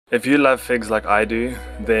If you love figs like I do,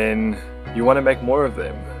 then you want to make more of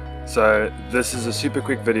them. So this is a super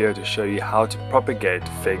quick video to show you how to propagate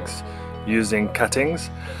figs using cuttings,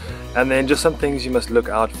 and then just some things you must look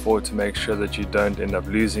out for to make sure that you don't end up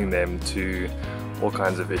losing them to all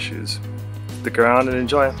kinds of issues. Stick around and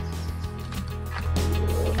enjoy.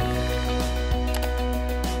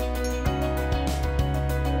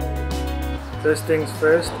 First things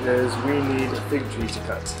first is we need a fig tree to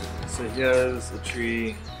cut. So here's a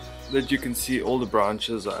tree that you can see all the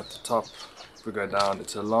branches are at the top. If we go down,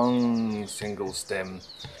 it's a long single stem,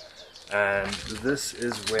 and this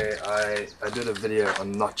is where I did a video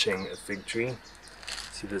on notching a fig tree.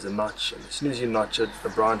 See, there's a notch, and as soon as you notch it, a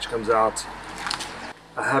branch comes out.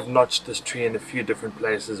 I have notched this tree in a few different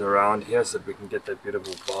places around here so that we can get that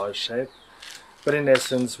beautiful vase shape. But in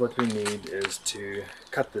essence, what we need is to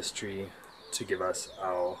cut this tree to give us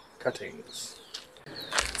our cuttings.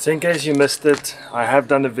 So in case you missed it, I have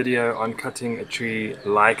done a video on cutting a tree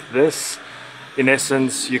like this. In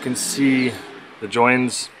essence, you can see the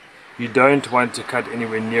joins. You don't want to cut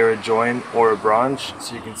anywhere near a join or a branch.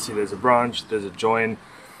 So you can see there's a branch, there's a join.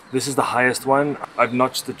 This is the highest one. I've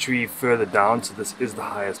notched the tree further down, so this is the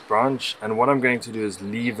highest branch. And what I'm going to do is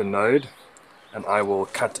leave a node, and I will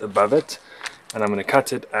cut above it. And I'm going to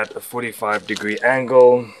cut it at a 45-degree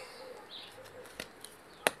angle,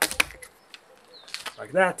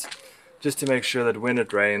 like that, just to make sure that when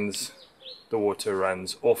it rains, the water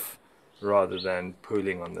runs off rather than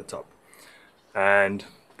pooling on the top. And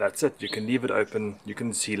that's it. You can leave it open, you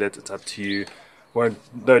can seal it, it's up to you.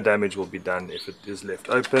 No damage will be done if it is left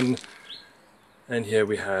open. And here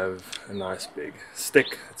we have a nice big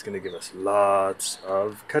stick. It's going to give us lots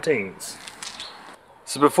of cuttings.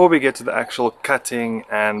 So before we get to the actual cutting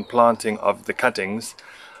and planting of the cuttings,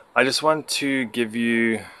 I just want to give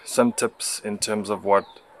you some tips in terms of what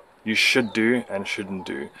you should do and shouldn't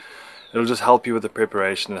do. It'll just help you with the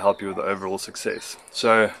preparation and help you with the overall success.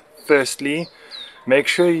 So firstly, make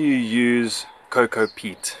sure you use cocoa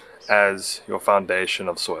peat as your foundation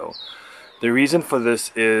of soil. The reason for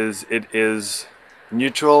this is it is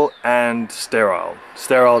neutral and sterile.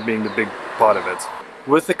 Sterile being the big part of it.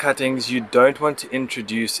 With the cuttings, you don't want to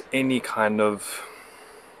introduce any kind of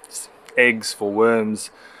eggs for worms,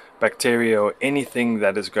 bacteria, or anything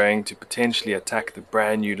that is going to potentially attack the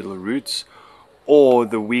brand new little roots or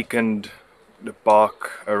the weakened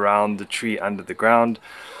bark around the tree under the ground.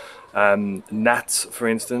 Gnats, for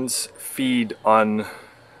instance, feed on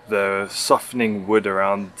the softening wood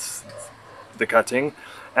around the cutting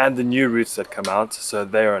and the new roots that come out, so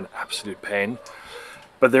they are an absolute pain.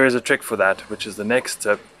 But there is a trick for that, which is the next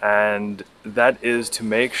tip, and that is to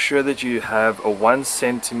make sure that you have a 1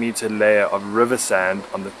 centimeter layer of river sand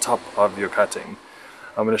on the top of your cutting.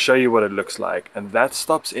 I'm going to show you what it looks like, and that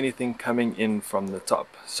stops anything coming in from the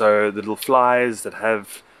top. So the little flies that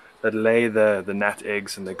lay the gnat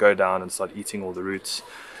eggs and they go down and start eating all the roots.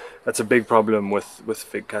 That's a big problem with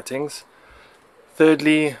fig cuttings.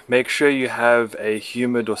 Thirdly, make sure you have a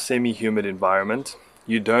humid or semi-humid environment.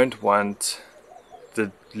 You don't want the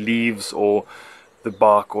leaves or the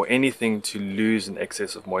bark or anything to lose an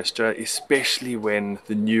excess of moisture, especially when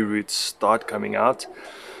the new roots start coming out.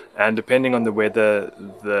 And depending on the weather,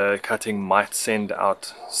 the cutting might send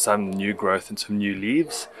out some new growth and some new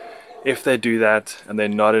leaves. If they do that and they're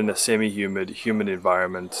not in a semi-humid, humid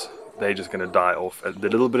environment, they're just going to die off. The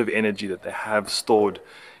little bit of energy that they have stored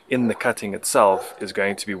in the cutting itself is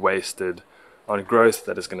going to be wasted on growth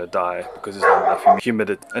that is going to die because there's not enough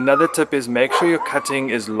humidity. Another tip is make sure your cutting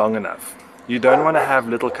is long enough. You don't want to have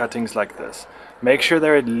little cuttings like this. Make sure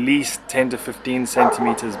they're at least 10 to 15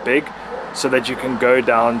 centimeters big so that you can go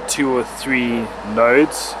down 2 or 3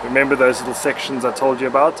 nodes. Remember those little sections I told you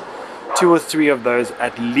about? 2 or 3 of those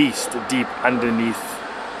at least deep underneath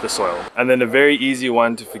the soil. And then a very easy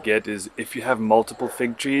one to forget is if you have multiple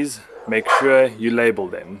fig trees, make sure you label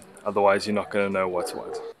them. Otherwise you're not going to know what's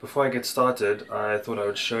what. Before I get started, I thought I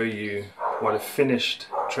would show you what a finished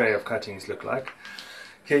tray of cuttings look like.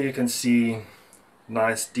 Here you can see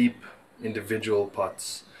nice deep individual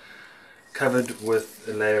pots covered with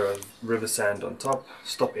a layer of river sand on top.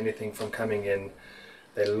 Stop anything from coming in.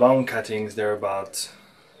 They're long cuttings, they're about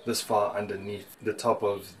this far underneath the top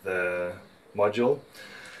of the module.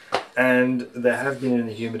 And they have been in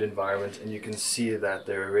a humid environment, and you can see that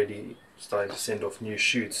they're already starting to send off new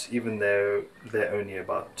shoots, even though they're only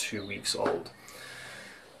about 2 weeks old.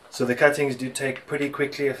 So the cuttings do take pretty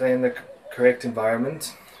quickly if they're in the correct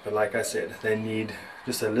environment, but like I said, they need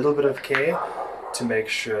just a little bit of care to make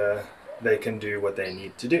sure they can do what they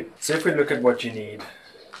need to do. So if we look at what you need,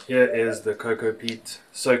 here is the cocoa peat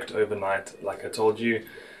soaked overnight. Like I told you,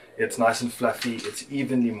 It's nice and fluffy, it's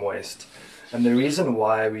evenly moist. And the reason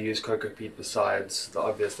why we use cocoa peat, besides the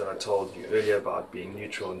obvious that I told you earlier about being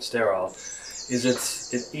neutral and sterile,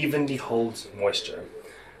 is it evenly holds moisture.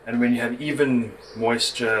 And when you have even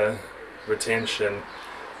moisture retention,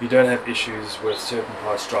 you don't have issues with certain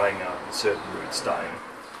parts drying out and certain roots dying.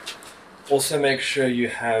 Also make sure you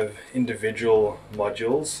have individual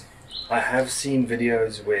modules. I have seen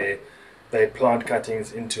videos where they plant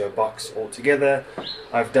cuttings into a box altogether.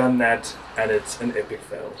 I've done that and it's an epic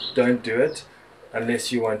fail. Don't do it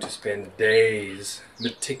unless you want to spend days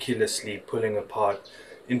meticulously pulling apart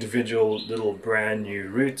individual little brand new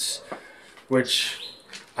roots, which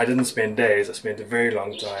I didn't spend days. I spent a very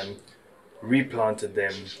long time, replanted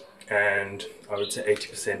them, and I would say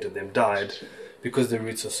 80% of them died because the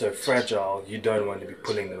roots are so fragile. You don't want to be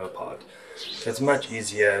pulling them apart. It's much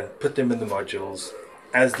easier, put them in the modules.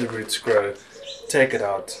 As the roots grow, take it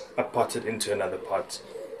out, pot it into another pot.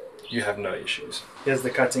 You have no issues. Here's the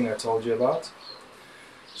cutting I told you about.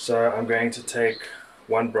 So I'm going to take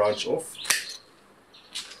one branch off.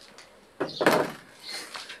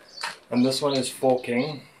 And this one is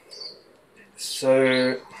forking.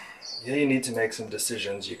 So here you need to make some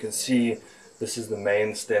decisions. You can see this is the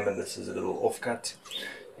main stem and this is a little offcut.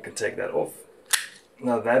 You can take that off.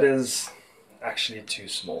 Now that is actually too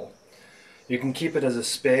small. You can keep it as a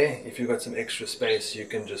spare. If you've got some extra space, you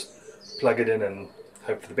can just plug it in and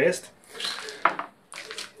hope for the best.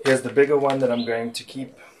 Here's the bigger one that I'm going to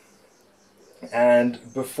keep.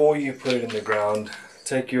 And before you put it in the ground,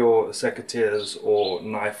 take your secateurs or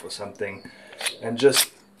knife or something and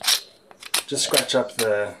just scratch up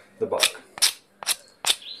the bark.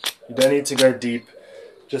 You don't need to go deep,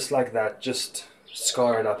 just like that. Just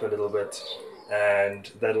scar it up a little bit,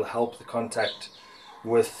 and that'll help the contact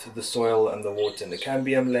with the soil and the water in the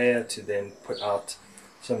cambium layer to then put out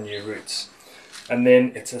some new roots. And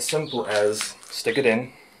then it's as simple as stick it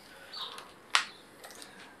in.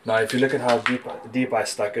 Now if you look at how deep I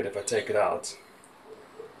stuck it, if I take it out,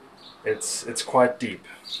 it's quite deep.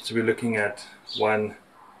 So we're looking at 1,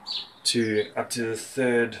 2, up to the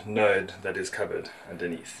 3rd node that is covered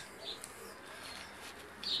underneath.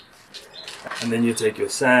 And then you take your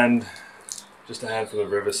sand, just a handful of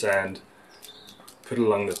river sand, put it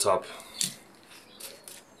along the top,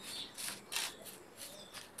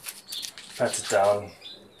 pat it down,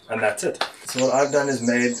 and that's it. So what I've done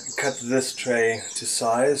is cut this tray to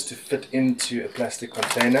size to fit into a plastic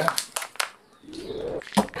container.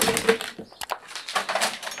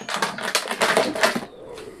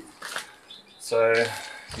 So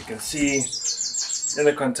you can see in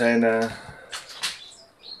the container,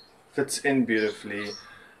 fits in beautifully.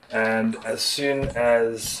 And as soon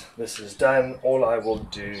as this is done, all I will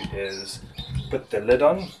do is put the lid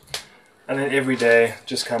on, and then every day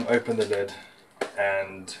just come open the lid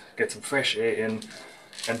and get some fresh air in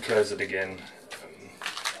and close it again.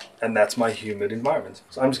 And that's my humid environment.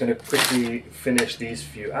 So I'm just going to quickly finish these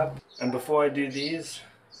few up. And before I do these,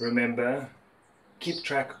 remember, keep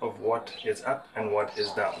track of what is up and what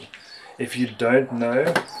is down. If you don't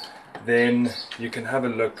know, then you can have a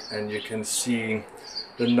look and you can see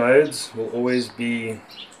the nodes will always be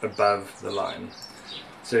above the line.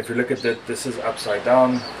 So if you look at that, this is upside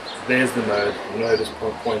down, there's the node is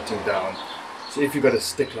pointing down. So if you've got a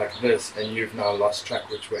stick like this and you've now lost track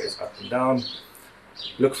which way is up and down,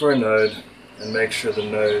 look for a node and make sure the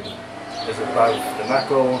node is above the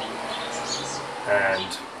knuckle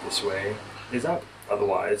and this way is up.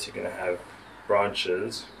 Otherwise you're going to have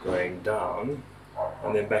branches going down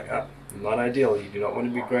and then back up. Not ideal. You do not want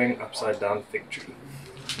to be growing an upside down fig tree.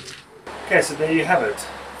 Okay, so there you have it.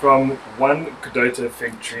 From one Kudota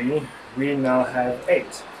fig tree, we now have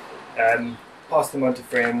 8. Pass them on to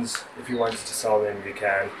friends. If you wanted to sell them, you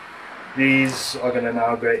can. These are going to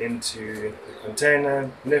now go into the container,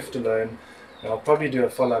 left alone. And I'll probably do a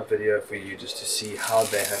follow-up video for you just to see how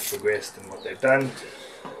they have progressed and what they've done.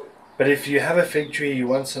 But if you have a fig tree, you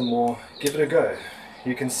want some more, give it a go.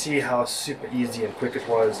 You can see how super easy and quick it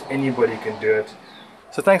was. Anybody can do it.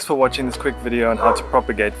 So thanks for watching this quick video on how to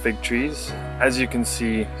propagate fig trees. As you can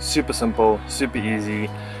see, super simple, super easy.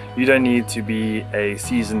 You don't need to be a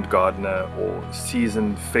seasoned gardener or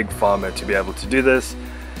seasoned fig farmer to be able to do this.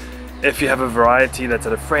 If you have a variety that's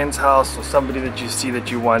at a friend's house or somebody that you see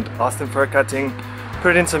that you want, ask them for a cutting,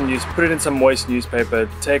 put it in some moist newspaper,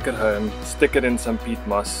 take it home, stick it in some peat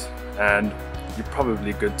moss, and you're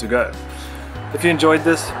probably good to go. If you enjoyed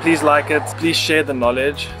this, please like it, please share the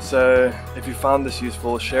knowledge. So if you found this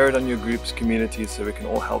useful, share it on your groups, communities, so we can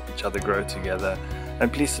all help each other grow together.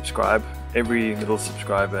 And please subscribe. Every little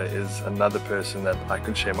subscriber is another person that I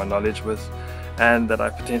can share my knowledge with and that I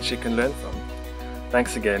potentially can learn from.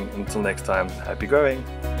 Thanks again. Until next time, happy growing.